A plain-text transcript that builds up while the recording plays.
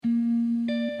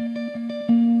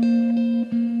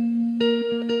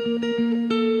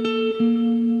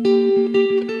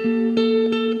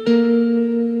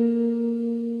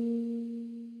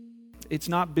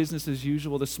not business as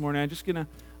usual this morning. I'm just going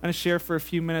to share for a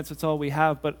few minutes. That's all we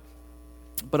have. But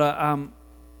I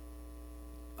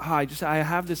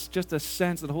have this just a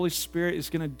sense that the Holy Spirit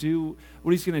is going to do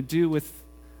what He's going to do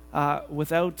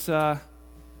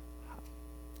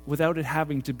without it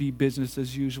having to be business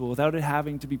as usual, without it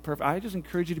having to be perfect. I just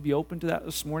encourage you to be open to that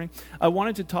this morning. I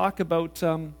wanted to talk about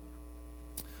something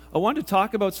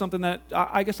that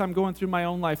I guess I'm going through my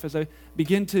own life as I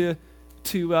begin to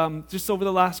just over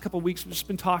the last couple of weeks, I've just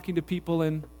been talking to people,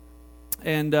 and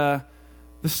the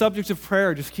subject of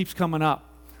prayer just keeps coming up.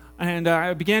 And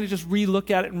I began to just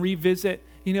re-look at it and revisit,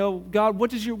 God,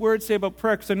 what does your word say about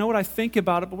prayer? Because I know what I think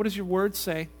about it, but what does your word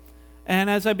say? And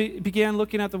as I began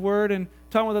looking at the word and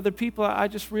talking with other people, I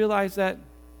just realized that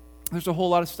there's a whole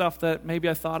lot of stuff that maybe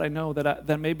I thought I know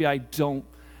that maybe I don't.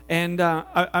 And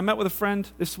I met with a friend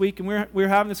this week, and we were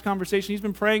having this conversation. He's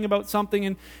been praying about something,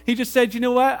 and he just said, you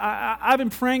know what? I've been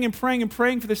praying and praying and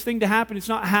praying for this thing to happen. It's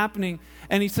not happening.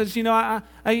 And he says,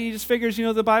 he just figures,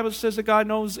 the Bible says that God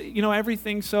knows,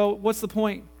 everything, so what's the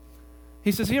point?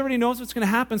 He says he already knows what's going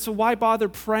to happen, so why bother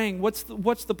praying? What's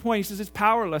the point? He says it's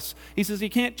powerless. He says he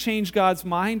can't change God's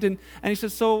mind, and he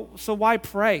says, so why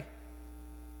pray?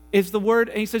 Is the word,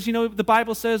 and he says, the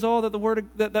Bible says, that the word,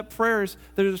 that prayers,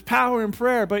 there's power in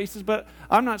prayer, but he says, but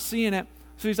I'm not seeing it.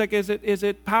 So he's like, is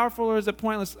it powerful or is it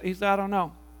pointless? He said, I don't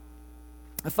know.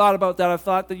 I thought about that. I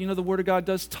thought that, the Word of God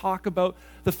does talk about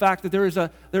the fact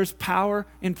that there's power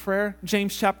in prayer.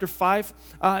 James chapter 5,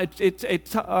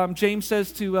 James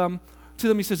says to them,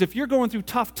 he says, if you're going through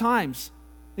tough times,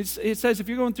 it says if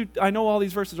you're going through, I know all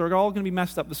these verses are all going to be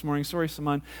messed up this morning, sorry,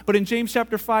 Simon, but in James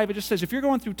chapter 5, it just says, if you're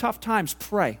going through tough times,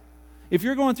 pray. If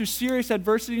you're going through serious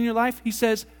adversity in your life, he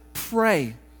says,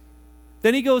 pray.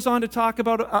 Then he goes on to talk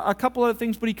about a couple other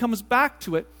things, but he comes back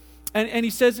to it, and he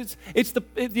says it's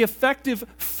the effective,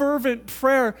 fervent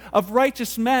prayer of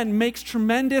righteous men makes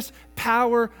tremendous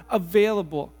power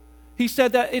available. He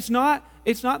said that it's not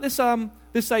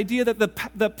this idea that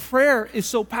the prayer is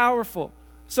so powerful.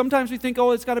 Sometimes we think,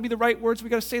 it's got to be the right words, we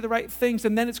got to say the right things,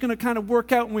 and then it's going to kind of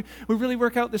work out, and we really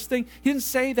work out this thing. He didn't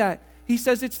say that. He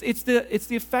says it's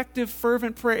the effective,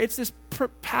 fervent prayer. It's this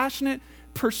passionate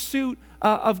pursuit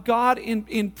of God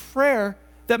in prayer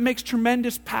that makes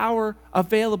tremendous power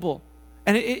available.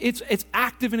 And it's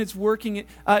active and it's working,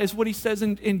 is what he says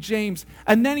in James.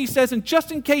 And then he says, and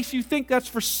just in case you think that's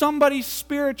for somebody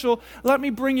spiritual, let me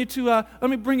bring you to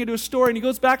a story. And he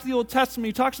goes back to the Old Testament.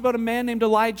 He talks about a man named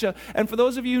Elijah. And for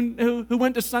those of you who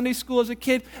went to Sunday school as a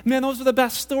kid, man, those are the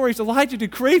best stories. Elijah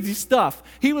did crazy stuff.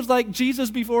 He was like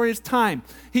Jesus before his time.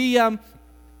 He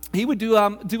would do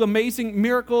amazing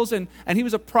miracles, and he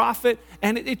was a prophet.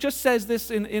 And it just says this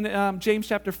in James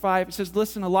chapter 5. It says,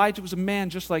 listen, Elijah was a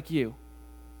man just like you.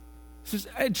 Says,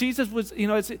 Jesus was,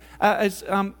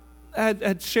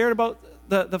 had shared about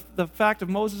the fact of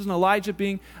Moses and Elijah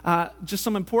being just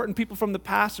some important people from the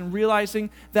past, and realizing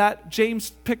that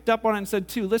James picked up on it and said,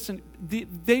 too, listen,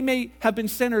 they may have been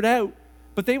centered out,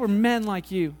 but they were men like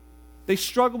you. They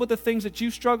struggled with the things that you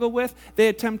struggle with. They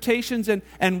had temptations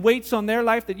and weights on their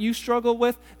life that you struggle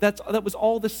with. That was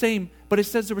all the same. But it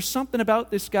says there was something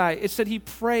about this guy. It said he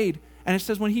prayed, and it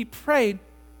says when he prayed,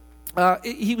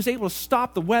 he was able to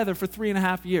stop the weather for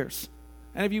 3.5 years.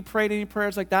 And have you prayed any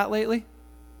prayers like that lately?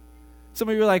 Some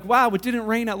of you are like, wow, it didn't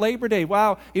rain at Labor Day.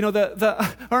 Wow,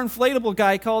 our inflatable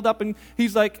guy called up, and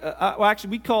he's like, actually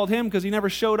we called him because he never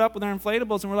showed up with our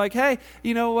inflatables, and we're like, hey,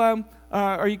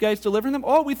 are you guys delivering them?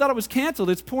 Oh, we thought it was canceled.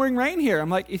 It's pouring rain here. I'm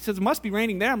like, he says, it must be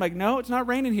raining there. I'm like, no, it's not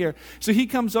raining here. So he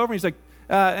comes over, and he's like,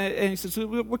 and he says, so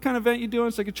what kind of event you doing?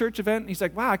 It's like a church event. And he's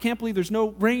like, wow, I can't believe there's no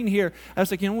rain here. I was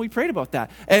like, we prayed about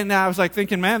that. And I was like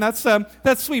thinking, man, that's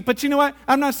sweet. But you know what?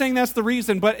 I'm not saying that's the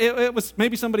reason, but it was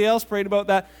maybe somebody else prayed about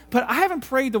that. But I haven't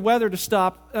prayed the weather to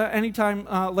stop anytime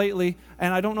lately,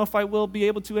 and I don't know if I will be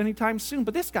able to anytime soon.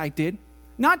 But this guy did.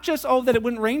 Not just, that it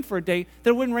wouldn't rain for a day,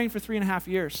 that it wouldn't rain for 3.5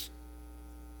 years.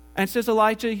 And it says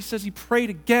Elijah, he says he prayed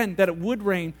again that it would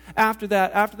rain after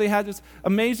that, after they had this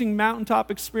amazing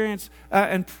mountaintop experience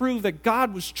and proved that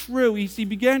God was true. He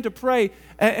began to pray,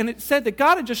 and it said that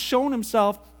God had just shown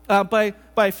himself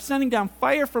by sending down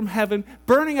fire from heaven,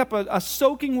 burning up a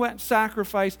soaking wet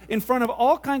sacrifice in front of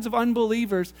all kinds of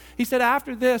unbelievers. He said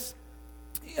after this,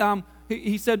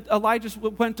 he said Elijah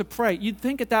went to pray. You'd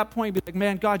think at that point, be like,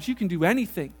 man, God, you can do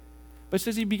anything. But it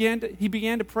says he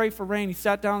began to pray for rain. He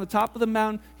sat down on the top of the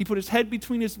mountain. He put his head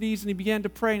between his knees, and he began to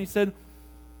pray. And he said,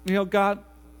 God,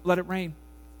 let it rain.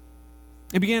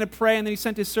 He began to pray, and then he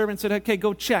sent his servant and said, okay,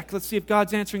 go check. Let's see if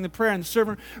God's answering the prayer. And the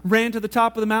servant ran to the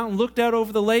top of the mountain, looked out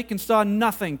over the lake, and saw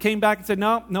nothing. Came back and said,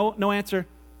 no answer.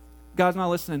 God's not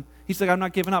listening. He's like, I'm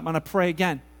not giving up. I'm going to pray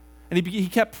again. And he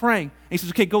kept praying. And he says,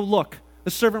 okay, go look.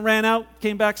 The servant ran out,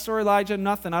 came back, sorry, Elijah,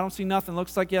 nothing. I don't see nothing.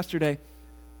 Looks like yesterday.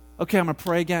 Okay, I'm going to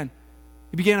pray again.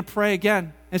 He began to pray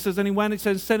again. And it says, then he went, it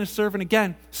says, send his servant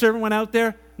again. Servant went out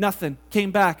there, nothing.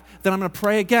 Came back. Then I'm going to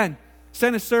pray again.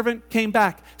 Sent his servant, came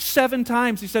back. 7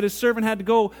 times he said his servant had to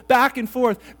go back and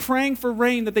forth, praying for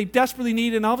rain that they desperately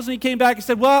needed. And all of a sudden he came back and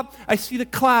said, well, I see the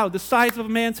cloud, the size of a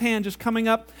man's hand, just coming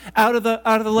up out of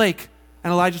the lake.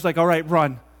 And Elijah's like, all right,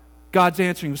 run. God's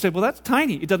answering. We said, well, that's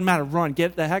tiny. It doesn't matter. Run.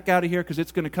 Get the heck out of here because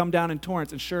it's going to come down in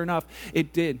torrents. And sure enough,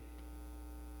 it did.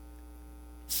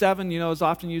 7, is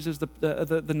often used as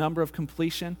the number of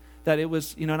completion. That it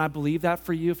was, and I believe that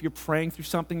for you. If you're praying through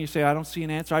something, you say, I don't see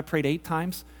an answer. I prayed 8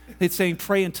 times. It's saying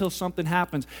pray until something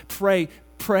happens. Pray,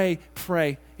 pray, pray.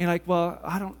 And you're like, well,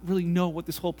 I don't really know what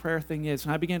this whole prayer thing is.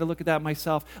 And I began to look at that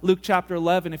myself. Luke chapter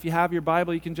 11, if you have your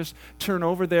Bible, you can just turn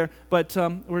over there. But we're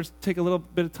going to take a little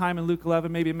bit of time in Luke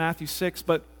 11, maybe in Matthew 6.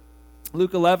 But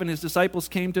Luke 11, his disciples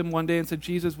came to him one day and said,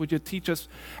 Jesus, would you teach us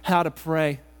how to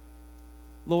pray?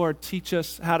 Lord, teach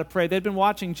us how to pray. They'd been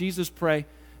watching Jesus pray.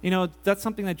 That's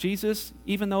something that Jesus,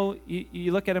 even though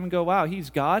you look at him and go, wow, he's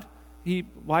God.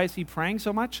 Why is he praying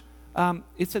so much?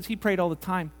 It says he prayed all the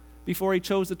time. Before he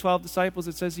chose the 12 disciples,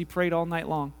 it says he prayed all night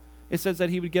long. It says that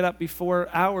he would get up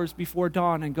hours before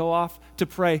dawn and go off to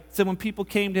pray. So when people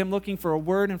came to him looking for a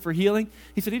word and for healing,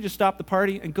 he said he'd just stop the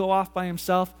party and go off by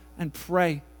himself and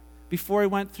pray. Before he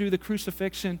went through the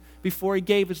crucifixion, before he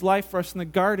gave his life for us in the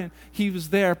garden, he was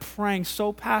there praying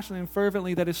so passionately and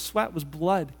fervently that his sweat was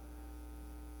blood.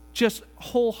 Just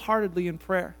wholeheartedly in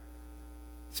prayer.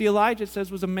 See, Elijah, it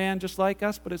says, was a man just like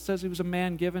us, but it says he was a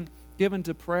man given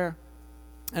to prayer.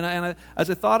 And as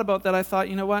I thought about that, I thought,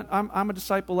 you know what? I'm a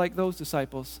disciple like those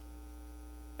disciples.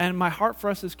 And my heart for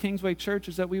us as Kingsway Church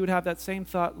is that we would have that same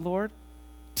thought, Lord,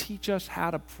 teach us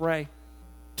how to pray.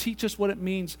 Teach us what it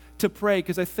means to pray,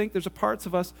 because I think there's a parts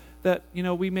of us that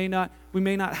we may not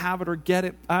have it or get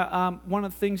it. One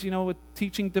of the things with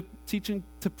teaching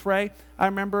to pray, I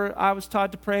remember I was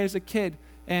taught to pray as a kid,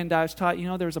 and I was taught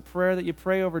there's a prayer that you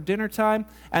pray over dinner time,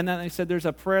 and then they said there's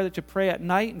a prayer that you pray at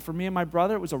night. And for me and my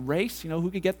brother, it was a race.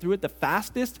 Who could get through it the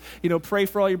fastest. Pray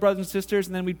for all your brothers and sisters,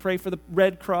 and then we'd pray for the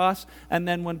Red Cross. And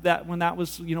then when that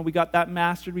was we got that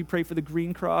mastered, we pray for the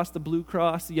Green Cross, the Blue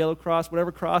Cross, the Yellow Cross,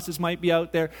 whatever crosses might be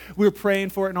out there. We were praying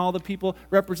for it, and all the people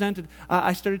represented.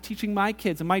 I started teaching my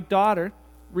kids, and my daughter,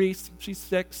 Reese, she's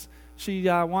 6. She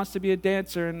wants to be a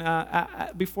dancer,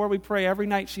 and before we pray, every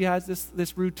night she has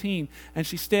this routine. And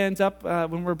she stands up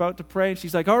when we're about to pray, and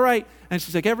she's like, all right. And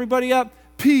she's like, everybody up,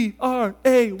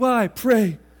 P-R-A-Y,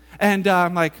 pray. And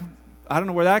I'm like, I don't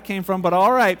know where that came from, but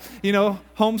all right.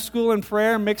 Homeschool and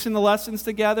prayer, mixing the lessons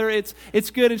together, it's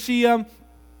good. And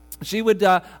she would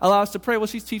allow us to pray. Well,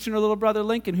 she's teaching her little brother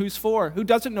Lincoln, who's 4, who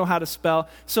doesn't know how to spell.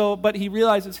 But he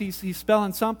realizes he's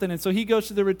spelling something, and so he goes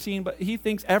to the routine, but he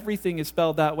thinks everything is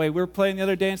spelled that way. We were playing the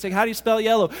other day and saying, how do you spell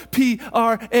yellow?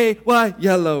 P-R-A-Y,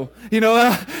 yellow.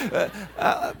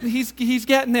 He's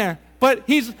getting there. But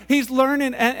he's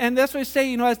learning, and that's what I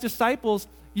say, as disciples,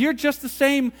 you're just the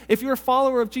same. If you're a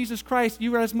follower of Jesus Christ,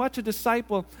 you are as much a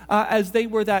disciple as they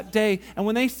were that day. And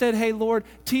when they said, hey, Lord,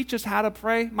 teach us how to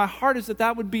pray, my heart is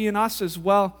that would be in us as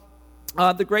well.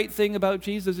 The great thing about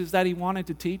Jesus is that he wanted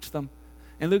to teach them.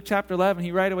 In Luke chapter 11,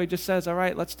 he right away just says, all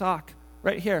right, let's talk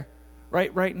right here,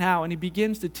 right now. And he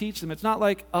begins to teach them. It's not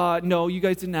like, no, you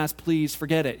guys didn't ask, please,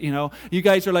 forget it. You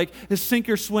guys are like, sink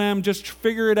or swim, just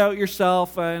figure it out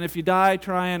yourself. And if you die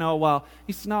trying, oh, well.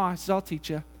 He says, no, I'll teach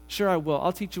you. Sure, I will.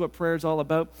 I'll teach you what prayer is all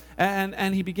about.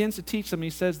 And he begins to teach them. He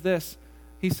says this.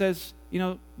 He says,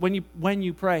 when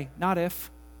you pray, not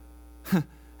if.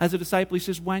 As a disciple, he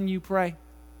says, when you pray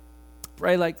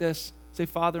like this. Say,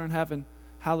 Father in heaven,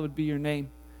 hallowed be your name.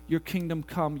 Your kingdom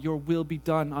come. Your will be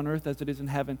done on earth as it is in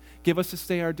heaven. Give us this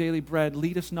day our daily bread.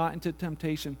 Lead us not into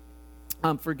temptation.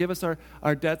 Forgive us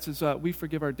our debts as we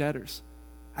forgive our debtors.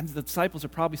 And the disciples are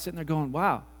probably sitting there going,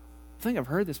 wow, I think I've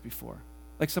heard this before.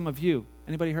 Like some of you.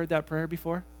 Anybody heard that prayer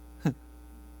before?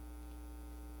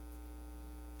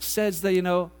 Says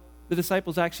that, the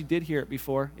disciples actually did hear it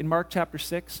before. In Mark chapter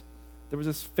 6, there was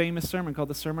this famous sermon called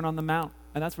the Sermon on the Mount.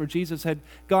 And that's where Jesus had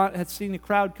seen a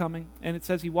crowd coming. And it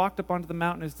says he walked up onto the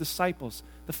mountain, his disciples,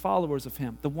 the followers of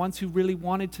him, the ones who really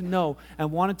wanted to know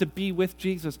and wanted to be with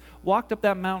Jesus, walked up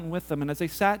that mountain with them. And as they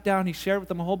sat down, he shared with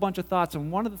them a whole bunch of thoughts.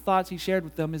 And one of the thoughts he shared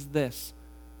with them is this.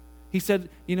 He said,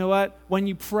 you know what? When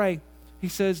you pray, he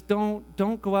says, don't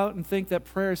go out and think that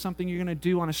prayer is something you're going to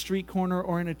do on a street corner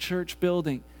or in a church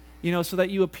building, so that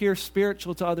you appear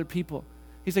spiritual to other people.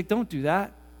 He's like, don't do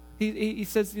that. He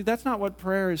says, that's not what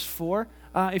prayer is for.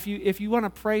 If you want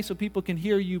to pray so people can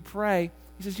hear you pray,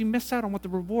 he says, you miss out on what the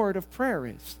reward of prayer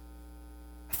is.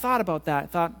 I thought about that. I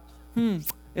thought,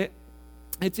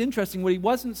 it's interesting. What he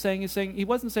wasn't saying is he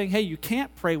wasn't saying, hey, you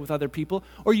can't pray with other people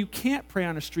or you can't pray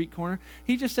on a street corner.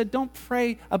 He just said, don't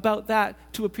pray about that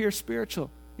to appear spiritual.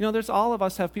 There's all of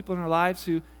us have people in our lives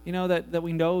who, that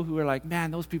we know who are like, man,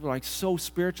 those people are like so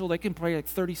spiritual. They can pray like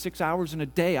 36 hours in a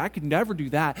day. I could never do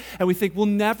that. And we think we'll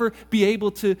never be able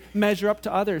to measure up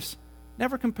to others.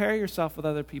 Never compare yourself with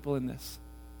other people in this.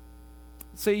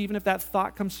 Say even if that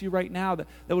thought comes to you right now that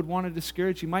would want to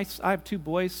discourage you. I have two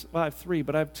boys, well I have three,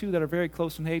 but I have two that are very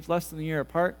close in age, less than a year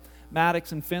apart,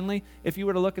 Maddox and Finley. If you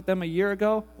were to look at them a year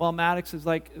ago, well Maddox is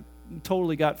like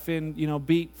totally got Finn,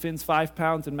 beat. Finn's 5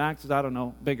 pounds and Max is, I don't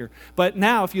know, bigger. But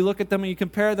now if you look at them and you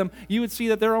compare them, you would see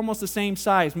that they're almost the same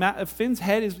size. Finn's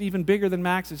head is even bigger than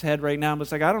Max's head right now. But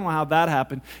it's like, I don't know how that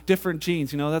happened. Different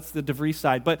genes, that's the DeVries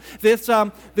side. But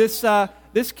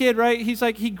this kid, right, he's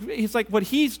like what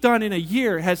he's done in a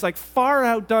year has like far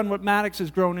outdone what Maddox has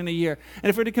grown in a year. And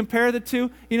if we were to compare the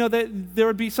two, that there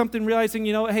would be something realizing,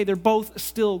 hey, they're both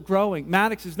still growing.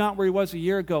 Maddox is not where he was a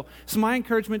year ago. So my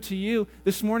encouragement to you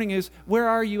this morning is, where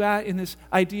are you at in this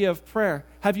idea of prayer?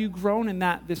 Have you grown in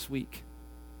that this week?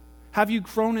 Have you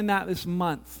grown in that this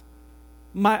month?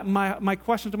 My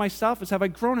question to myself is, have I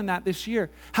grown in that this year?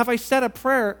 Have I said a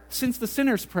prayer since the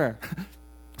sinner's prayer?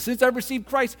 Since I've received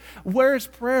Christ, where has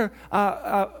prayer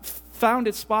found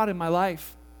its spot in my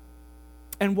life?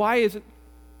 And why does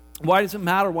it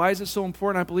matter? Why is it so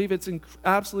important? I believe it's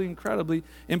absolutely incredibly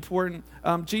important.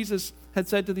 Jesus had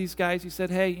said to these guys, he said,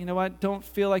 hey, you know what? Don't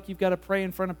feel like you've got to pray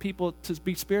in front of people to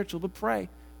be spiritual, but pray.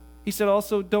 He said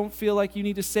also, don't feel like you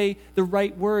need to say the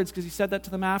right words, because he said that to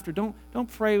them after. Don't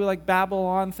pray like babble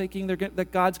on thinking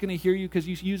that God's going to hear you because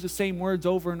you use the same words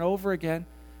over and over again.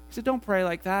 He said, don't pray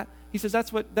like that. He says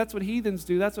that's what heathens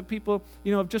do. That's what people,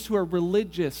 just who are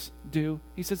religious do.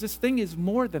 He says this thing is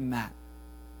more than that.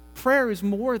 Prayer is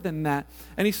more than that.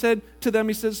 And he said to them,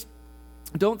 he says,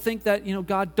 don't think that,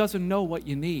 God doesn't know what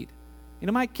you need.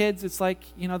 My kids, it's like,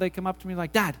 they come up to me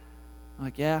like, Dad. I'm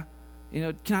like, yeah.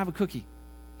 Can I have a cookie?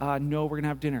 No, we're going to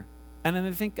have dinner. And then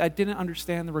they think I didn't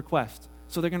understand the request.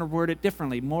 So they're going to word it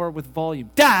differently, more with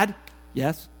volume. Dad,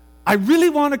 yes, I really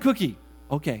want a cookie.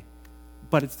 Okay.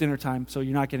 But it's dinner time, so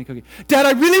you're not getting a cookie. Dad,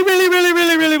 I really, really, really,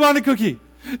 really, really want a cookie.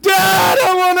 Dad,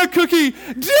 I want a cookie.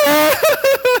 Dad,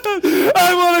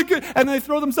 I want a cookie. And they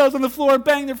throw themselves on the floor and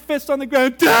bang their fists on the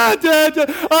ground. Dad,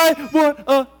 I want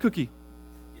a cookie.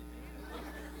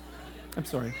 I'm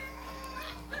sorry.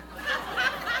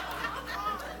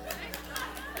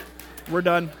 We're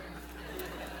done.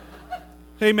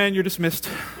 Hey, man, you're dismissed.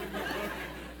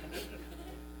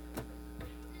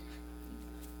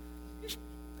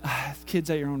 Kids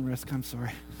at your own risk, I'm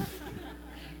sorry.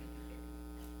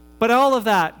 But all of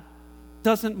that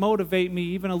doesn't motivate me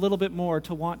even a little bit more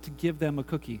to want to give them a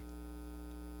cookie.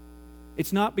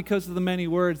 It's not because of the many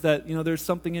words that, there's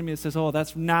something in me that says, oh,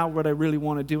 that's now what I really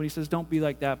want to do. And he says, don't be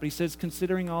like that. But he says,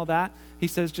 considering all that, he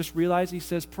says, just realize, he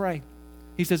says, pray.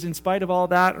 He says, in spite of all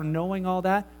that or knowing all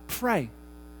that, pray.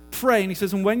 Pray. And he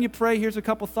says, and when you pray, here's a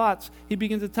couple thoughts. He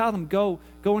begins to tell them, go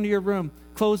into your room,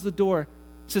 close the door.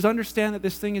 He says, understand that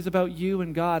this thing is about you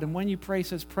and God. And when you pray, he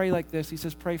says, pray like this. He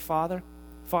says, pray, Father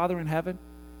in heaven.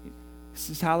 He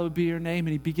says, hallowed be your name.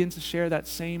 And he begins to share that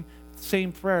same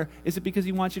prayer. Is it because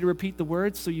he wants you to repeat the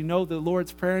words so you know the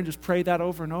Lord's Prayer and just pray that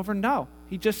over and over? No.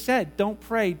 He just said, don't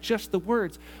pray just the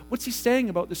words. What's he saying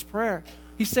about this prayer?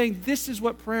 He's saying this is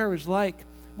what prayer is like.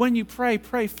 When you pray,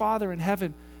 Father in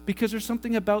heaven. Because there's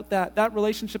something about that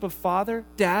relationship of Father,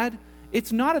 Dad.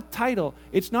 It's not a title.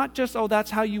 It's not just, oh,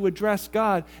 that's how you address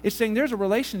God. It's saying there's a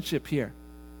relationship here.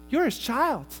 You're his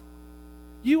child.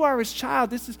 You are his child.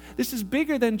 This is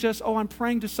bigger than just, oh, I'm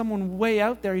praying to someone way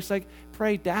out there. He's like,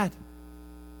 pray, Dad.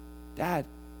 Dad.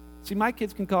 See, my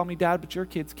kids can call me Dad, but your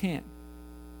kids can't.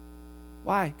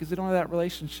 Why? Because they don't have that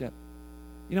relationship.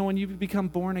 When you become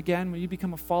born again, when you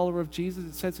become a follower of Jesus,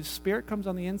 it says his Spirit comes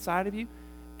on the inside of you,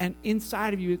 and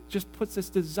inside of you it just puts this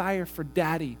desire for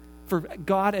Daddy, for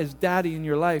God as Daddy in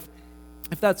your life.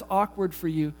 If that's awkward for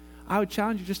you, I would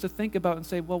challenge you just to think about and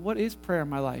say, well, what is prayer in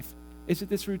my life? Is it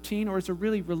this routine, or is there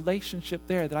really relationship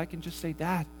there that I can just say,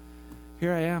 Dad,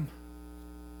 here I am.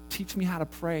 Teach me how to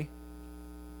pray.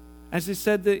 As he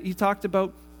said, he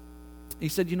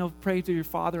said, pray to your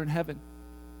Father in heaven.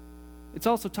 It's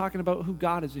also talking about who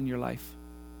God is in your life.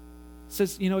 It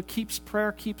says,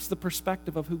 prayer keeps the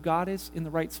perspective of who God is in the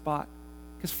right spot.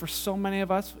 Because for so many of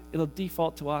us, it'll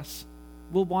default to us.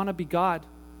 We'll want to be God.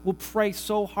 We'll pray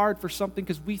so hard for something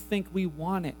because we think we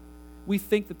want it. We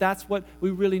think that that's what we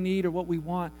really need or what we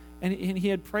want. And he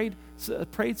had prayed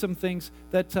some things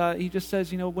that he just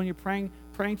says, when you're praying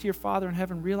to your Father in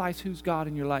heaven, realize who's God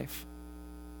in your life.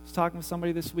 I was talking with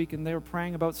somebody this week, and they were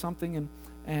praying about something,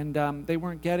 and they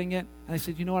weren't getting it. And I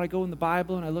said, you know what, I go in the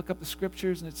Bible, and I look up the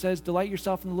scriptures, and it says, delight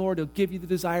yourself in the Lord. He'll give you the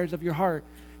desires of your heart.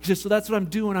 He says, so that's what I'm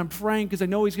doing. I'm praying because I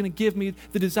know he's going to give me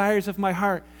the desires of my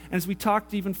heart. And as we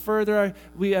talked even further,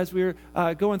 as we were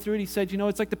going through it, he said,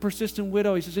 it's like the persistent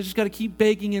widow. He says, I just got to keep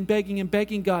begging and begging and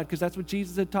begging God, because that's what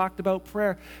Jesus had talked about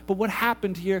prayer. But what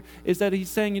happened here is that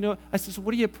he's saying, I said, so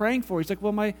what are you praying for? He's like,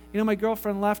 well, my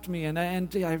girlfriend left me, and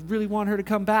I really want her to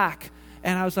come back.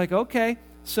 And I was like, okay.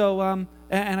 So, and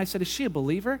I said, is she a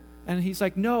believer? And he's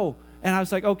like, no. And I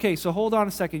was like, okay, so hold on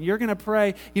a second. You're going to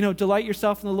pray, delight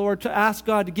yourself in the Lord, to ask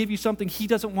God to give you something he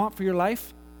doesn't want for your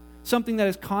life, something that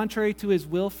is contrary to his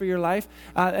will for your life.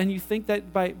 And you think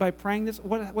that by praying this,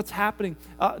 what's happening?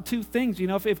 Two things,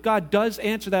 if God does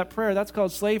answer that prayer, that's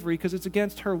called slavery because it's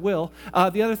against her will.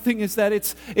 The other thing is that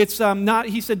it's not,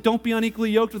 he said, don't be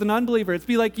unequally yoked with an unbeliever. It's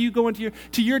be like you going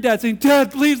to your dad saying,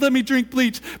 Dad, please let me drink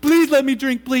bleach. Please let me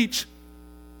drink bleach.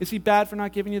 Is he bad for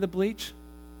not giving you the bleach?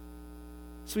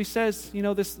 So he says,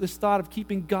 this thought of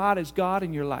keeping God as God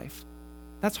in your life.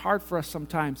 That's hard for us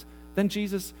sometimes. Then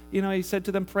Jesus, he said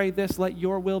to them, pray this, let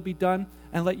your will be done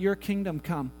and let your kingdom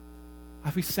come.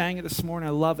 We sang it this morning.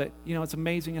 I love it. It's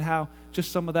amazing at how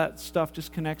just some of that stuff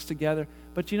just connects together.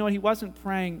 But you know what? He wasn't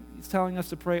praying. He's telling us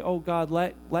to pray, oh God,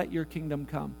 let your kingdom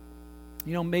come.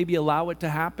 Maybe allow it to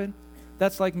happen.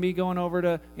 That's like me going over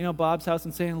to, Bob's house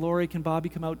and saying, Lori, can Bobby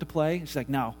come out to play? And she's like,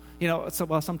 no.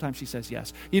 Well, sometimes she says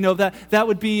yes. That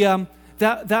would be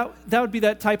that would be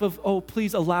that type of, oh,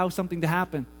 please allow something to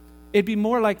happen. It'd be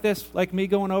more like this, like me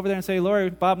going over there and say, Lori,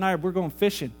 Bob and I, we're going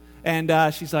fishing.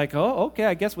 And she's like, oh, okay,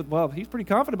 I guess he's pretty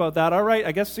confident about that. All right,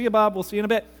 I guess see you, Bob. We'll see you in a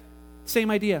bit. Same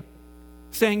idea.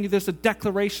 Saying there's a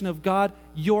declaration of God,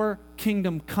 your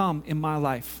kingdom come in my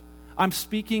life. I'm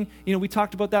speaking, we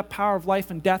talked about that power of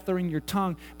life and death are in your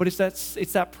tongue, but it's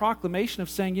that proclamation of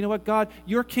saying, you know what, God,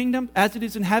 your kingdom, as it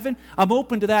is in heaven, I'm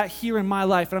open to that here in my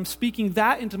life, and I'm speaking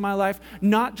that into my life,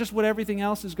 not just what everything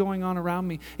else is going on around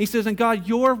me. He says, and God,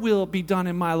 your will be done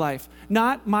in my life,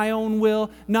 not my own will,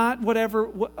 not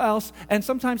whatever else. And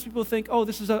sometimes people think, oh,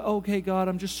 this is okay, God,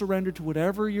 I'm just surrendered to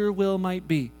whatever your will might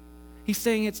be. He's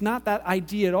saying it's not that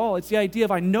idea at all. It's the idea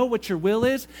of I know what your will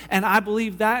is, and I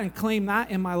believe that and claim that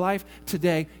in my life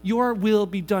today. Your will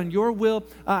be done. Your will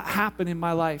happen in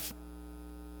my life.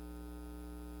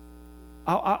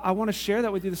 I want to share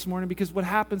that with you this morning because what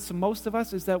happens to most of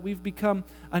us is that we've become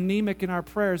anemic in our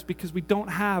prayers because we don't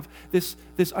have this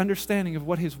understanding of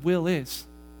what his will is.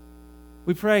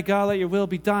 We pray, God, let your will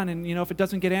be done. And, if it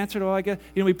doesn't get answered,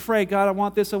 we pray, God, I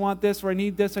want this, or I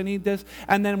need this.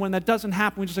 And then when that doesn't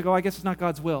happen, we just like, I guess it's not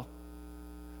God's will.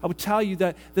 I would tell you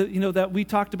that we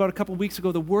talked about a couple weeks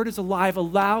ago, the Word is alive.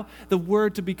 Allow the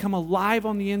Word to become alive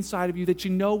on the inside of you, that you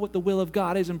know what the will of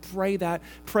God is, and pray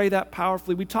that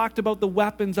powerfully. We talked about the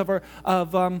weapons of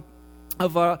the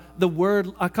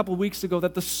Word a couple weeks ago,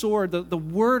 that the sword, the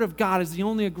Word of God is the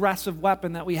only aggressive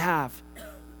weapon that we have.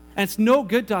 And it's no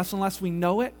good to us unless we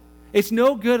know it. It's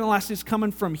no good unless it's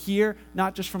coming from here,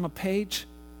 not just from a page.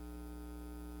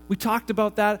 We talked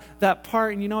about that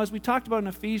part, and as we talked about in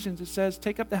Ephesians, it says,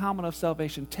 take up the helmet of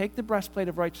salvation, take the breastplate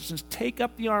of righteousness, take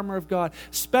up the armor of God,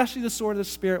 especially the sword of the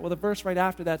Spirit. Well, the verse right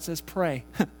after that says, pray.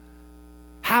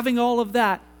 Having all of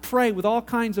that, pray with all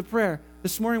kinds of prayer.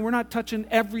 This morning, we're not touching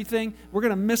everything. We're going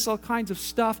to miss all kinds of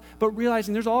stuff, but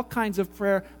realizing there's all kinds of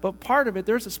prayer. But part of it,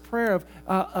 there's this prayer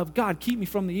of God, keep me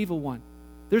from the evil one.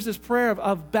 There's this prayer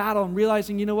of battle and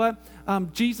realizing,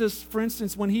 Jesus, for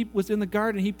instance, when he was in the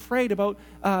garden, he prayed about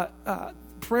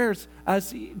prayers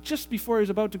just before he was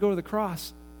about to go to the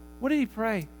cross. What did he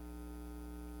pray?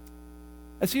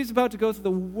 As he was about to go through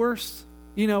the worst,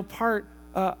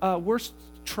 worst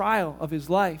trial of his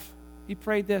life, he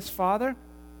prayed this, Father,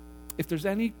 if there's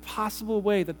any possible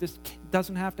way that this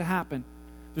doesn't have to happen,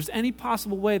 if there's any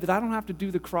possible way that I don't have to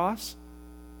do the cross,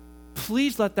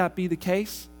 please let that be the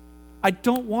case. I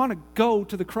don't want to go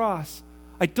to the cross.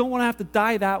 I don't want to have to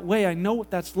die that way. I know what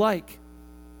that's like.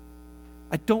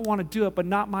 I don't want to do it, but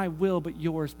not my will, but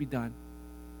yours be done.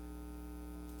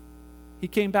 He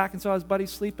came back and saw his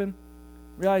buddies sleeping,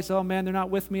 realized, oh man, they're not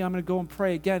with me. I'm going to go and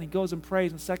pray again. He goes and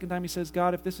prays, and the second time he says,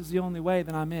 God, if this is the only way,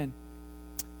 then I'm in.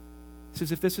 He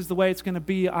says, if this is the way it's going to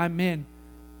be, I'm in.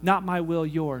 Not my will,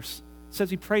 yours. It says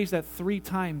he prays that 3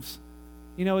 times.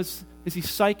 Is he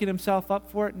psyching himself up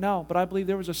for it? No, but I believe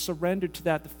there was a surrender to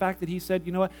that. The fact that he said,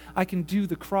 you know what, I can do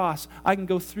the cross. I can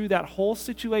go through that whole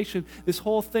situation, this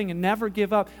whole thing, and never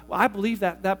give up. Well, I believe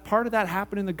that part of that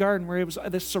happened in the garden where it was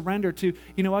this surrender to,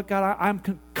 you know what, God, I'm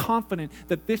confident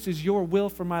that this is your will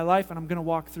for my life, and I'm going to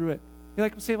walk through it. You're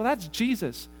like, say, well, that's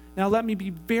Jesus. Now let me be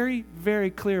very, very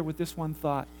clear with this one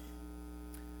thought.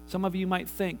 Some of you might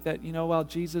think that, well,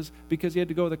 Jesus, because he had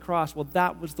to go to the cross, well,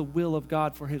 that was the will of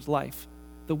God for his life.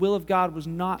 The will of God was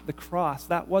not the cross.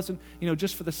 That wasn't,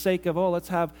 just for the sake of, let's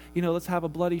have a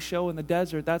bloody show in the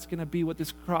desert. That's going to be what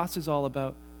this cross is all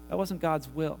about. That wasn't God's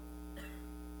will.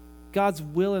 God's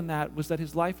will in that was that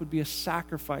his life would be a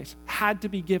sacrifice, had to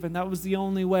be given. That was the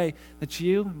only way that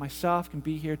you and myself can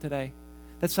be here today,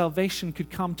 that salvation could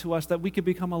come to us, that we could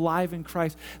become alive in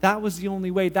Christ. That was the only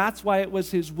way. That's why it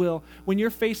was his will. When you're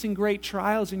facing great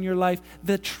trials in your life,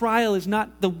 the trial is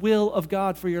not the will of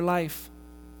God for your life.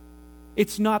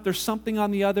 It's not. There's something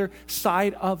on the other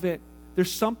side of it.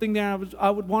 There's something there. I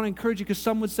would want to encourage you, because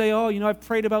some would say, I've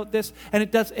prayed about this and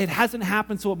it hasn't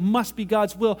happened, so it must be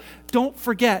God's will. Don't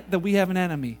forget that we have an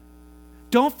enemy.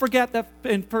 Don't forget that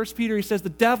in 1 Peter he says the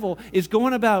devil is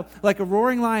going about like a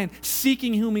roaring lion,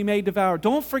 seeking whom he may devour.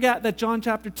 Don't forget that John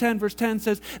chapter 10 verse 10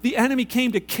 says the enemy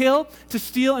came to kill, to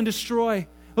steal, and destroy.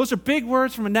 Those are big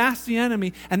words from a nasty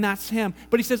enemy, and that's him.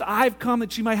 But he says, I've come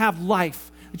that you might have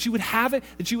life, that you would have it,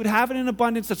 in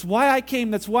abundance. That's why I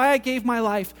came. That's why I gave my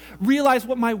life. Realize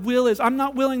what my will is. I'm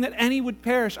not willing that any would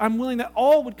perish. I'm willing that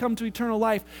all would come to eternal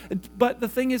life. But the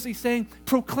thing is, he's saying,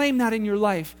 proclaim that in your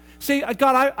life. Say,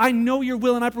 God, I know your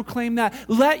will and I proclaim that.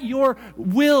 Let your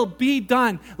will be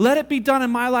done. Let it be done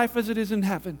in my life as it is in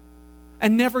heaven.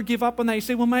 And never give up on that. You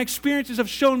say, well, my experiences have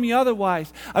shown me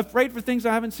otherwise. I've prayed for things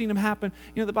I haven't seen them happen.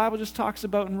 The Bible just talks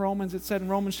about in Romans, it said in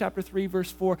Romans chapter 3,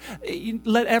 verse 4,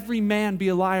 let every man be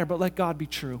a liar, but let God be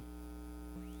true.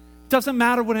 It doesn't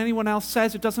matter what anyone else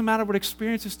says. It doesn't matter what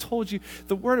experience has told you.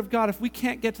 The Word of God, if we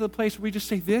can't get to the place where we just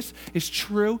say, this is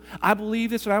true, I believe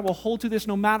this, and I will hold to this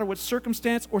no matter what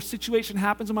circumstance or situation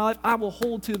happens in my life, I will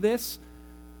hold to this,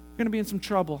 we're going to be in some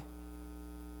trouble.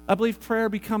 I believe prayer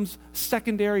becomes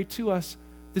secondary to us,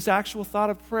 this actual thought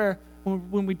of prayer,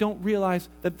 when we don't realize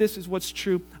that this is what's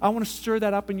true. I want to stir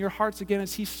that up in your hearts again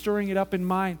as he's stirring it up in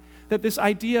mine. That this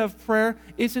idea of prayer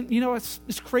isn't,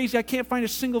 it's crazy. I can't find a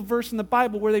single verse in the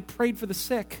Bible where they prayed for the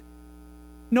sick.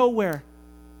 Nowhere.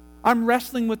 I'm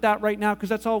wrestling with that right now because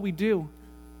that's all we do.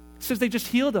 It says they just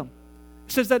healed them.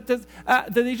 It says that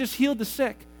they just healed the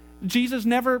sick. Jesus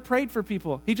never prayed for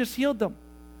people. He just healed them.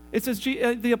 It says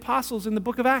the apostles in the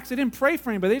book of Acts, they didn't pray for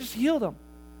anybody. They just healed them.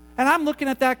 And I'm looking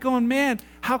at that going, man,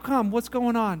 how come? What's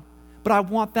going on? But I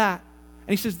want that.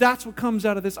 And he says that's what comes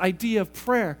out of this idea of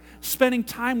prayer. Spending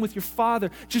time with your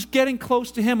Father, just getting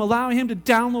close to him, allowing him to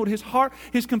download his heart,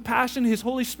 his compassion, his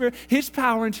Holy Spirit, his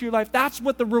power into your life. That's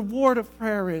what the reward of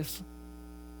prayer is.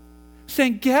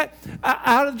 Saying get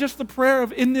out of just the prayer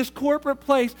of in this corporate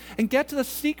place and get to the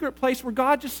secret place where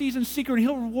God just sees in secret and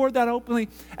he'll reward that openly.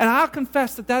 And I'll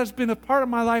confess that has been a part of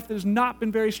my life that has not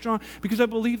been very strong because I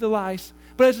believe the lies.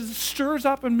 But as it stirs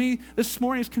up in me this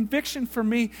morning, it's conviction for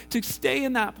me to stay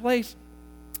in that place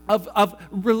of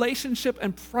relationship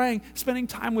and praying, spending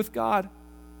time with God.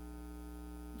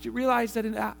 Did you realize that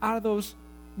out of those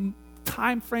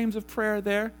time frames of prayer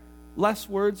there, less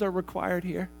words are required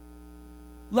here?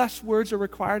 Less words are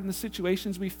required in the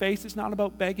situations we face. It's not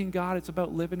about begging God. It's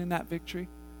about living in that victory.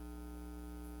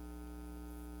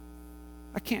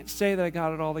 I can't say that I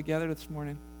got it all together this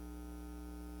morning.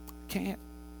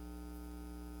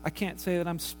 I can't say that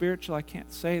I'm spiritual. I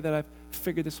can't say that I've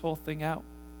figured this whole thing out.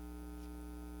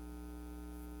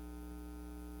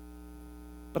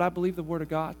 But I believe the Word of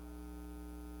God.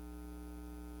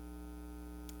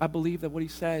 I believe that what he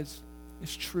says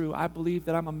is true. I believe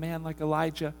that I'm a man like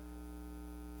Elijah,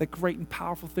 that great and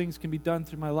powerful things can be done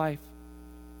through my life.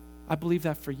 I believe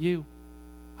that for you.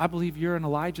 I believe you're an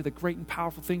Elijah, that great and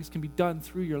powerful things can be done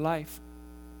through your life.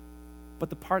 But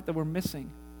the part that we're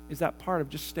missing is that part of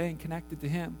just staying connected to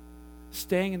him,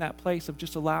 staying in that place of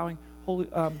just allowing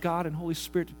God and Holy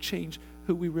Spirit to change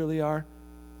who we really are.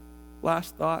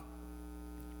 Last thought.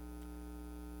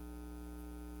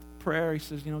 Prayer, he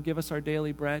says, give us our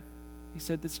daily bread. He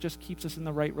said this just keeps us in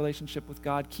the right relationship with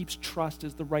God, keeps trust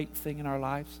as the right thing in our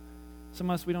lives.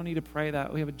 Some of us, we don't need to pray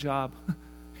that. We have a job.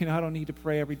 I don't need to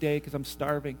pray every day because I'm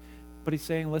starving. But he's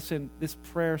saying, listen, this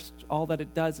prayer, all that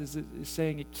it does is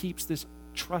saying it keeps this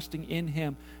trusting in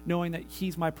him, knowing that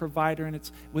he's my provider, and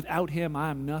it's without him, I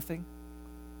am nothing.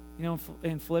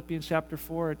 In Philippians chapter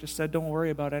 4, it just said, don't worry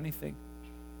about anything.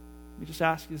 Let me just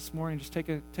ask you this morning, just take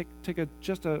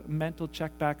a mental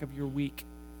check back of your week.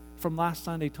 From last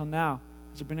Sunday till now,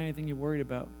 has there been anything you worried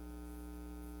about?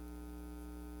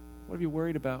 What have you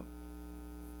worried about?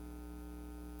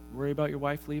 You worry about your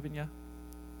wife leaving you?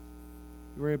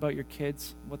 You worry about your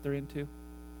kids, what they're into?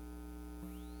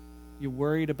 You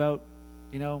worried about,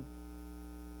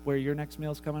 where your next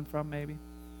meal's coming from, maybe?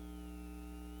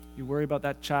 You worry about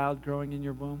that child growing in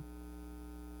your womb?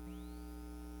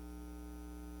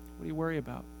 What do you worry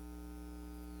about?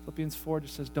 Philippians 4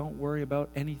 just says, don't worry about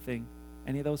anything.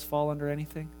 Any of those fall under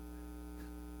anything?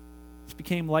 This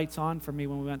became lights on for me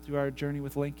when we went through our journey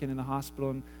with Lincoln in the hospital,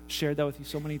 and shared that with you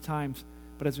so many times.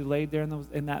 But as we laid there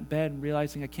in that bed and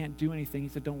realizing I can't do anything, he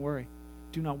said, don't worry.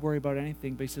 Do not worry about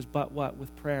anything. But he says, but what?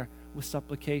 With prayer, with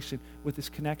supplication, with this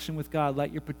connection with God,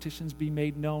 let your petitions be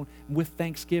made known with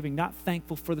thanksgiving. Not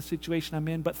thankful for the situation I'm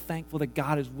in, but thankful that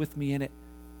God is with me in it.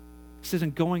 He says,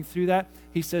 in going through that,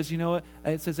 he says, you know what?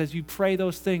 It says, as you pray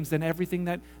those things, then everything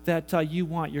that you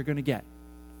want, you're going to get.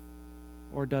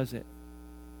 Or does it?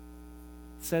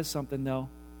 It says something, though.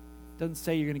 It doesn't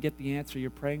say you're going to get the answer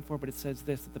you're praying for, but it says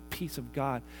this, that the peace of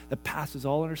God that passes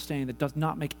all understanding, that does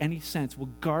not make any sense, will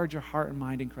guard your heart and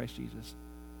mind in Christ Jesus.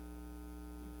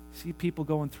 See people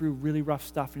going through really rough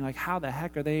stuff, and you're like, how the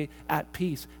heck are they at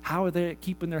peace? How are they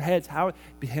keeping their heads?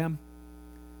 Him.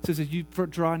 It says, as you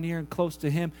draw near and close to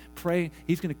him, pray,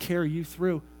 he's going to carry you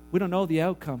through. We don't know the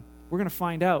outcome. We're going to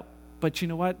find out. But you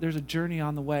know what? There's a journey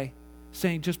on the way.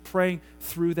 Saying, just praying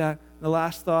through that. The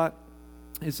last thought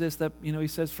is this, that, he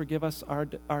says, forgive us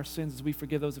our sins as we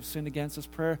forgive those who have sinned against us.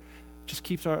 Prayer just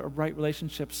keeps our right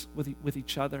relationships with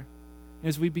each other. And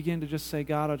as we begin to just say,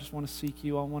 God, I just want to seek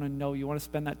you. I want to know you. I want to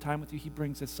spend that time with you. He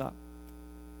brings this up.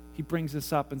 He brings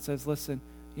this up and says, listen,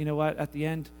 you know what? At the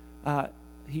end,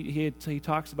 he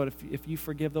talks about if you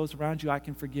forgive those around you, I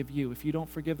can forgive you. If you don't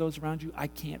forgive those around you, I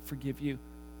can't forgive you.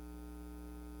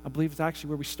 I believe it's actually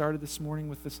where we started this morning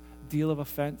with this deal of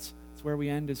offense. It's where we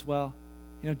end as well.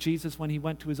 Jesus, when he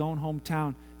went to his own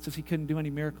hometown, says he couldn't do any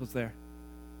miracles there.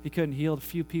 He couldn't heal a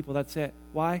few people. That's it.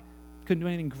 Why? Couldn't do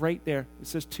anything great there. It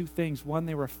says two things. One,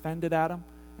 they were offended at him,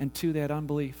 and two, they had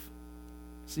unbelief.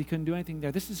 So he couldn't do anything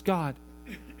there. This is God.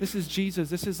 This is Jesus.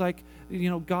 This is like,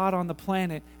 God on the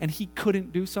planet, and he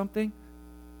couldn't do something.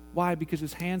 Why? Because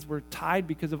his hands were tied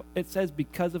because of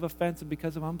offense and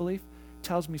because of unbelief.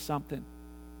 Tells me something.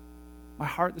 My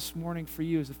heart this morning for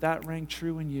you is, if that rang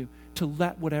true in you, to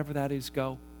let whatever that is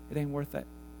go. It ain't worth it.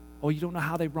 Oh, you don't know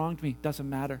how they wronged me. Doesn't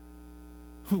matter.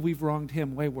 We've wronged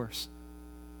him way worse.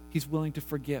 He's willing to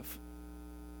forgive.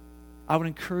 I would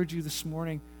encourage you this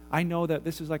morning. I know that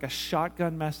this is like a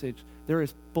shotgun message. There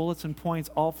is bullets and points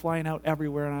all flying out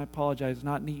everywhere, and I apologize, it's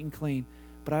not neat and clean.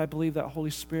 But I believe that Holy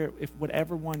Spirit, if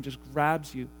whatever one just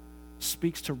grabs you,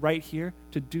 speaks to right here,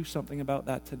 to do something about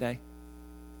that today.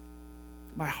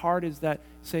 My heart is that,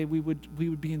 say, we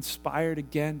would be inspired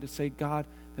again to say, God,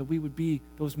 that we would be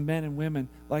those men and women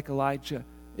like Elijah.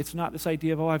 It's not this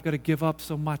idea of, I've got to give up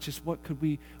so much. It's what could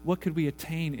we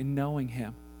attain in knowing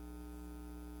him?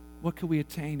 What could we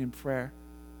attain in prayer?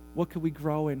 What could we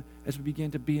grow in as we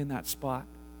begin to be in that spot?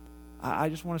 I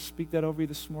just want to speak that over you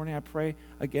this morning. I pray,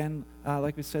 again,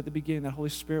 like we said at the beginning, that Holy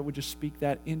Spirit would just speak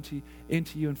that into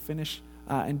you and finish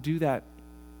and do that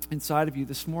inside of you.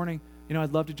 This morning,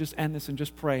 I'd love to just end this and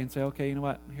just pray and say, okay, you know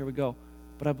what, here we go.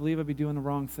 But I believe I'd be doing the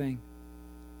wrong thing.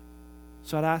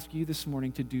 So I'd ask you this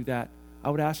morning to do that. I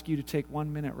would ask you to take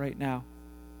 1 minute right now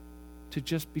to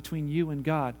just, between you and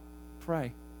God,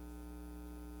 pray.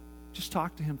 Just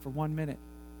talk to him for 1 minute.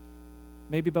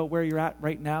 Maybe about where you're at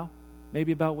right now.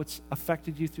 Maybe about what's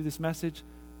affected you through this message.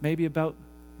 Maybe about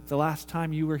the last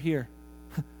time you were here.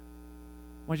 Why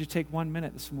don't you take 1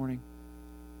 minute this morning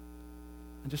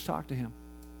and just talk to him?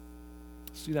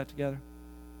 Let's do that together.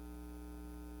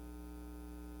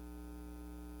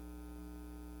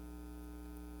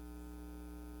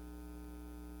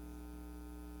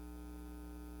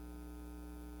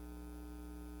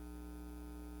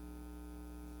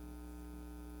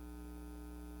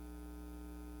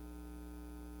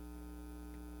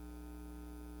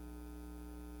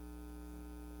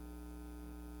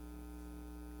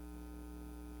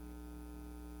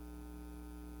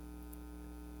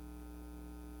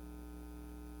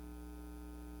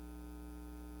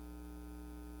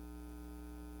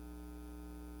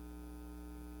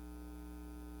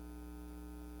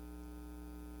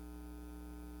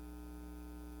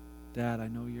 Dad, I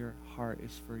know your heart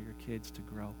is for your kids to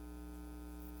grow.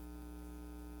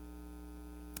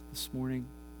 This morning,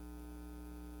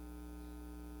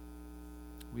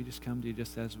 we just come to you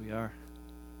just as we are.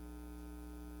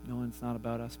 Knowing it's not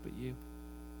about us but you.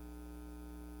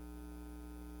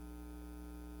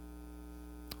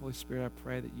 Holy Spirit, I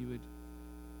pray that you would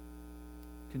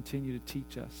continue to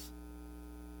teach us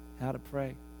how to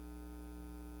pray.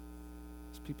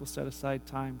 As people set aside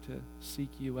time to seek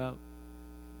you out,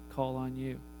 call on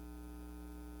you,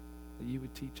 that you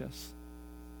would teach us,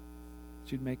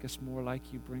 that you'd make us more like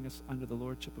you, bring us under the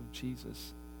lordship of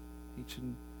Jesus each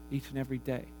and every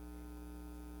day.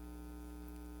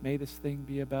 May this thing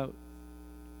be about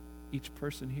each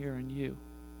person here and you.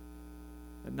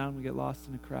 that none would get lost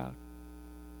in a crowd.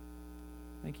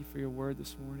 Thank you for your word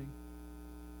this morning.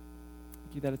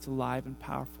 Thank you that it's alive and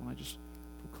powerful. And I just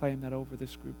proclaim that over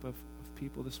this group of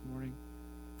people this morning.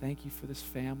 Thank you for this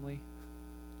family.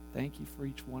 Thank you for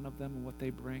each one of them and what they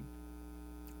bring.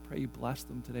 I pray you bless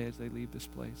them today as they leave this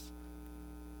place.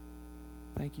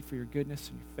 Thank you for your goodness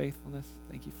and your faithfulness.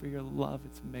 Thank you for your love.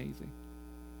 It's amazing.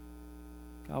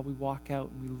 God, we walk out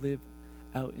and we live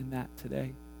out in that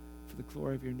today for the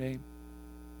glory of your name.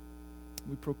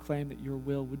 We proclaim that your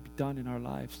will would be done in our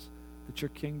lives, that your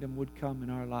kingdom would come in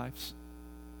our lives,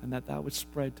 and that would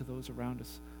spread to those around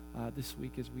us this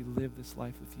week as we live this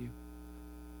life with you.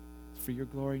 It's for your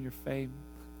glory and your fame.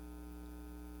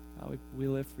 We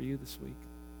live for you this week,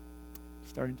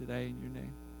 starting today in your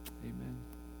name. Amen.